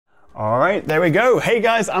right, there we go. Hey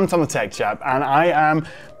guys, I'm Tom the Tech Chap, and I am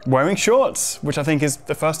wearing shorts, which I think is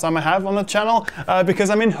the first time I have on the channel because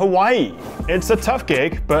I'm in Hawaii. It's a tough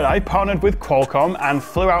gig, but I partnered with Qualcomm and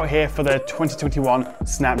flew out here for their 2021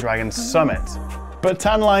 Snapdragon Summit. But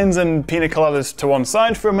tan lines and pina coladas to one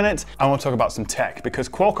side for a minute, I want to talk about some tech because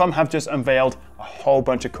Qualcomm have just unveiled a whole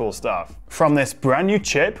bunch of cool stuff. From this brand new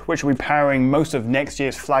chip, which will be powering most of next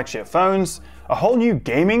year's flagship phones, a whole new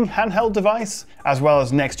gaming handheld device, as well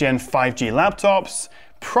as next-gen 5G laptops,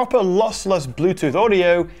 proper lossless Bluetooth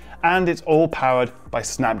audio, and it's all powered by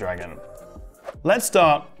Snapdragon. Let's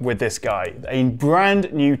start with this guy, a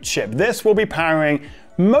brand new chip. This will be powering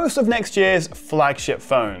most of next year's flagship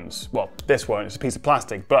phones. Well, this won't, it's a piece of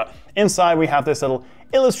plastic, but inside we have this little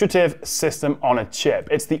illustrative system on a chip.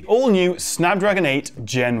 It's the all-new Snapdragon 8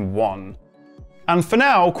 Gen 1. And for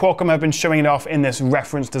now, Qualcomm have been showing it off in this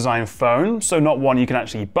reference design phone, so not one you can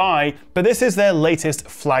actually buy, but this is their latest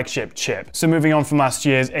flagship chip. So moving on from last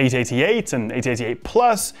year's 888 and 888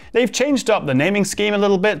 Plus, they've changed up the naming scheme a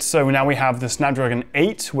little bit, so now we have the Snapdragon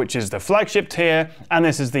 8, which is the flagship tier, and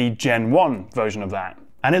this is the Gen 1 version of that.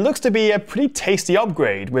 And it looks to be a pretty tasty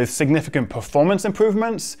upgrade with significant performance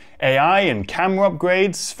improvements, AI and camera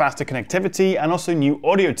upgrades, faster connectivity, and also new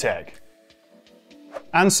audio tech.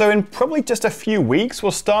 And so in probably just a few weeks,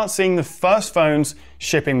 we'll start seeing the first phones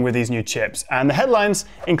shipping with these new chips. And the headlines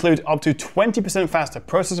include up to 20% faster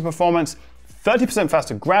processor performance, 30%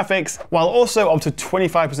 faster graphics, while also up to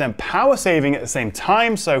 25% power saving at the same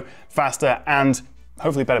time, so faster and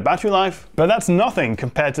hopefully better battery life. But that's nothing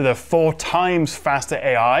compared to the 4 times faster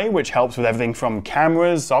AI, which helps with everything from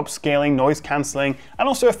cameras, upscaling, noise cancelling, and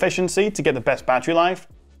also efficiency to get the best battery life.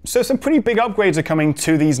 So some pretty big upgrades are coming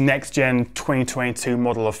to these next-gen 2022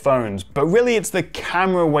 model of phones, but really it's the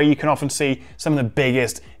camera where you can often see some of the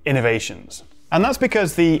biggest innovations. And that's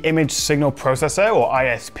because the image signal processor, or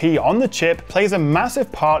ISP, on the chip plays a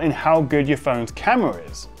massive part in how good your phone's camera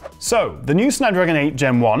is. So, the new Snapdragon 8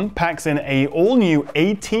 Gen 1 packs in a all-new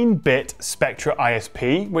 18-bit Spectra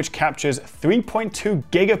ISP, which captures 3.2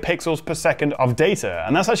 gigapixels per second of data,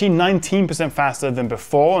 and that's actually 19% faster than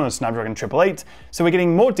before on the Snapdragon 888, so we're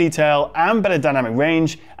getting more detail and better dynamic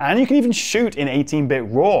range, and you can even shoot in 18-bit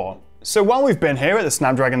RAW. So while we've been here at the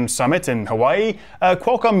Snapdragon Summit in Hawaii,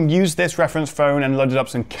 Qualcomm used this reference phone and loaded up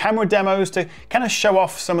some camera demos to kind of show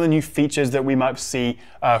off some of the new features that we might see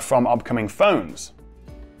from upcoming phones.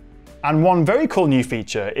 And one very cool new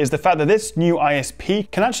feature is the fact that this new ISP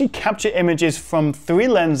can actually capture images from 3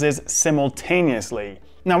 lenses simultaneously.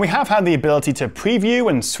 Now, we have had the ability to preview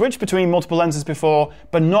and switch between multiple lenses before,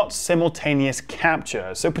 but not simultaneous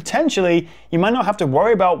capture. So potentially, you might not have to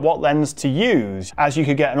worry about what lens to use, as you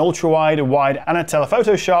could get an ultra-wide, a wide, and a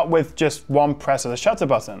telephoto shot with just one press of the shutter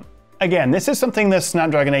button. Again, this is something that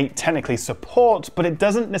Snapdragon 8 technically supports, but it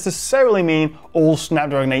doesn't necessarily mean all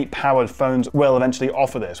Snapdragon 8 powered phones will eventually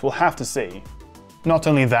offer this. We'll have to see. Not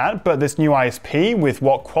only that, but this new ISP with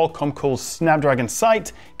what Qualcomm calls Snapdragon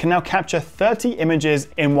Sight can now capture 30 images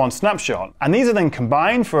in one snapshot. And these are then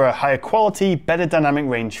combined for a higher quality, better dynamic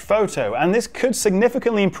range photo. And this could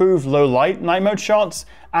significantly improve low light night mode shots,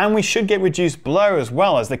 and we should get reduced blur as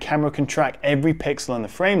well, as the camera can track every pixel in the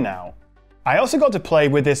frame now. I also got to play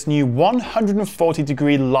with this new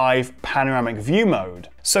 140-degree live panoramic view mode.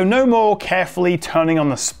 So no more carefully turning on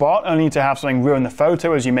the spot only to have something ruin the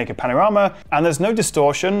photo as you make a panorama, and there's no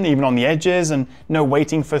distortion even on the edges and no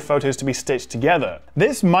waiting for photos to be stitched together.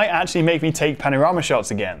 This might actually make me take panorama shots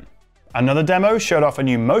again. Another demo showed off a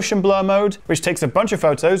new motion blur mode, which takes a bunch of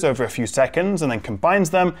photos over a few seconds and then combines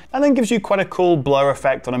them, and then gives you quite a cool blur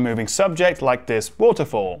effect on a moving subject like this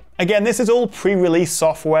waterfall. Again, this is all pre-release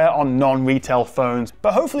software on non-retail phones,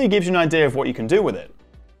 but hopefully it gives you an idea of what you can do with it.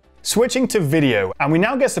 Switching to video, and we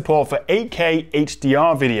now get support for 8K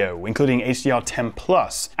HDR video, including HDR10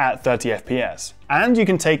 Plus at 30 FPS. And you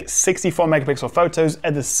can take 64 megapixel photos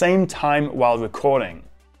at the same time while recording.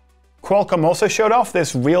 Qualcomm also showed off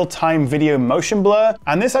this real-time video motion blur,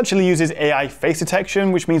 and this actually uses AI face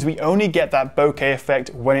detection, which means we only get that bokeh effect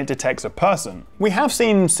when it detects a person. We have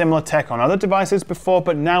seen similar tech on other devices before,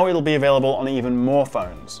 but now it'll be available on even more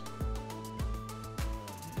phones.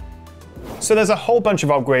 So there's a whole bunch of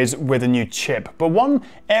upgrades with a new chip, but one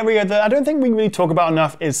area that I don't think we really talk about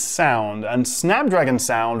enough is sound, and Snapdragon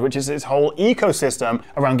Sound, which is its whole ecosystem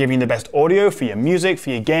around giving you the best audio for your music, for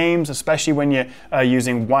your games, especially when you're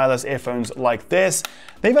using wireless earphones like this.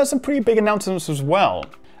 They've had some pretty big announcements as well.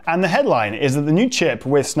 And the headline is that the new chip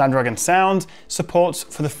with Snapdragon Sound supports,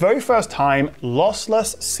 for the very first time,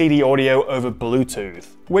 lossless CD audio over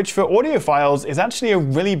Bluetooth, which for audiophiles is actually a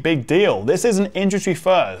really big deal. This is an industry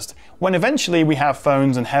first. When eventually we have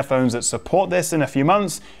phones and headphones that support this in a few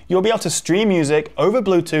months, you'll be able to stream music over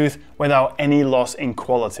Bluetooth without any loss in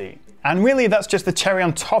quality. And really, that's just the cherry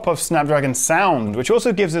on top of Snapdragon Sound, which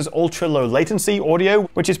also gives us ultra-low latency audio,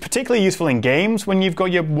 which is particularly useful in games when you've got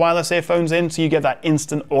your wireless earphones in, so you get that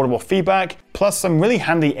instant audible feedback, plus some really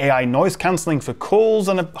handy AI noise cancelling for calls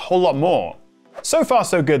and a whole lot more. So far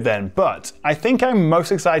so good then, but I think I'm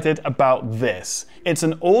most excited about this. It's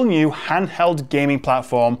an all-new handheld gaming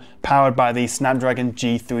platform powered by the Snapdragon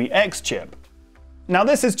G3X chip. Now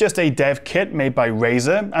this is just a dev kit made by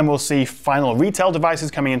Razer, and we'll see final retail devices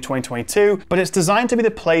coming in 2022, but it's designed to be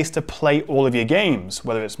the place to play all of your games,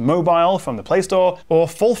 whether it's mobile from the Play Store, or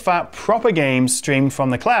full-fat proper games streamed from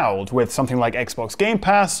the cloud with something like Xbox Game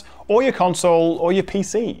Pass, or your console, or your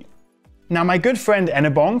PC. Now my good friend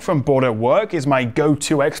Enabong from Bored at Work is my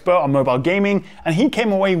go-to expert on mobile gaming, and he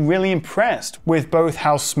came away really impressed with both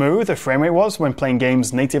how smooth the frame rate was when playing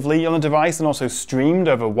games natively on the device and also streamed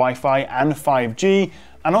over Wi-Fi and 5G,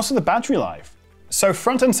 and also the battery life. So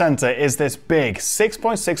front and center is this big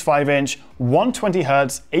 6.65-inch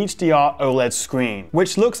 120Hz HDR OLED screen,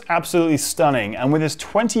 which looks absolutely stunning, and with this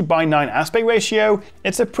 20:9 aspect ratio,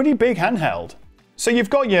 it's a pretty big handheld. So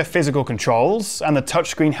you've got your physical controls, and the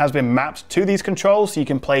touchscreen has been mapped to these controls so you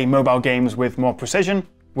can play mobile games with more precision.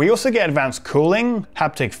 We also get advanced cooling,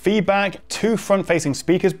 haptic feedback, 2 front-facing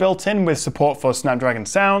speakers built in with support for Snapdragon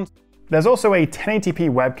Sound. There's also a 1080p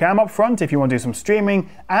webcam up front if you want to do some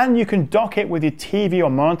streaming, and you can dock it with your TV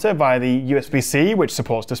or monitor via the USB-C, which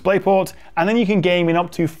supports DisplayPort, and then you can game in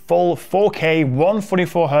up to full 4K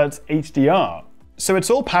 144Hz HDR. So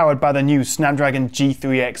it's all powered by the new Snapdragon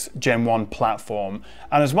G3X Gen 1 platform.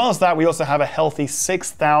 And as well as that, we also have a healthy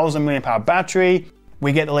 6,000 mAh battery.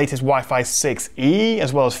 We get the latest Wi-Fi 6E,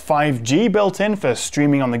 as well as 5G built in for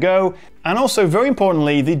streaming on the go. And also, very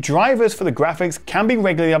importantly, the drivers for the graphics can be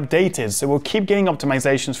regularly updated, so we'll keep getting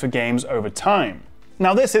optimizations for games over time.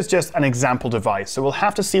 Now this is just an example device, so we'll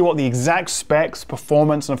have to see what the exact specs,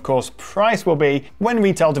 performance, and of course price will be when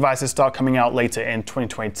retail devices start coming out later in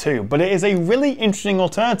 2022. But it is a really interesting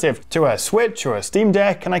alternative to a Switch or a Steam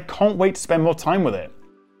Deck, and I can't wait to spend more time with it.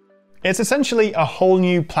 It's essentially a whole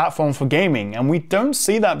new platform for gaming, and we don't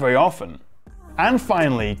see that very often. And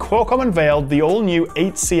finally, Qualcomm unveiled the all-new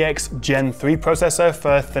 8CX Gen 3 processor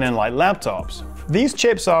for thin and light laptops. These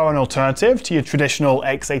chips are an alternative to your traditional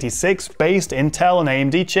x86-based Intel and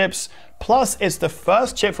AMD chips, plus it's the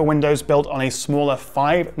first chip for Windows built on a smaller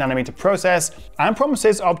 5nm process and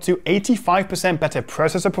promises up to 85% better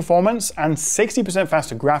processor performance and 60%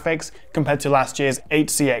 faster graphics compared to last year's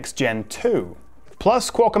 8CX Gen 2.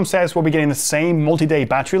 Plus, Qualcomm says we'll be getting the same multi-day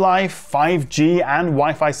battery life, 5G and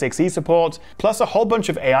Wi-Fi 6E support, plus a whole bunch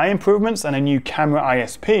of AI improvements and a new camera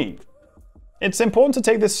ISP. It's important to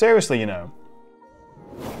take this seriously, you know.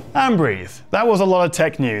 And breathe. That was a lot of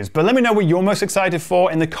tech news, but let me know what you're most excited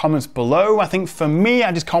for in the comments below. I think for me,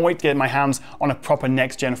 I just can't wait to get my hands on a proper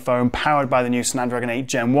next-gen phone powered by the new Snapdragon 8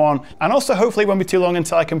 Gen 1, and also hopefully it won't be too long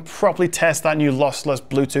until I can properly test that new lossless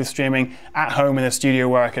Bluetooth streaming at home in the studio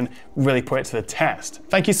where I can really put it to the test.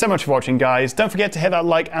 Thank you so much for watching, guys. Don't forget to hit that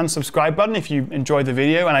like and subscribe button if you enjoyed the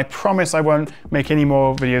video, and I promise I won't make any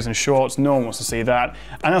more videos and shorts. No one wants to see that.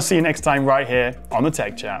 And I'll see you next time right here on the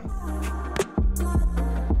Tech Chap.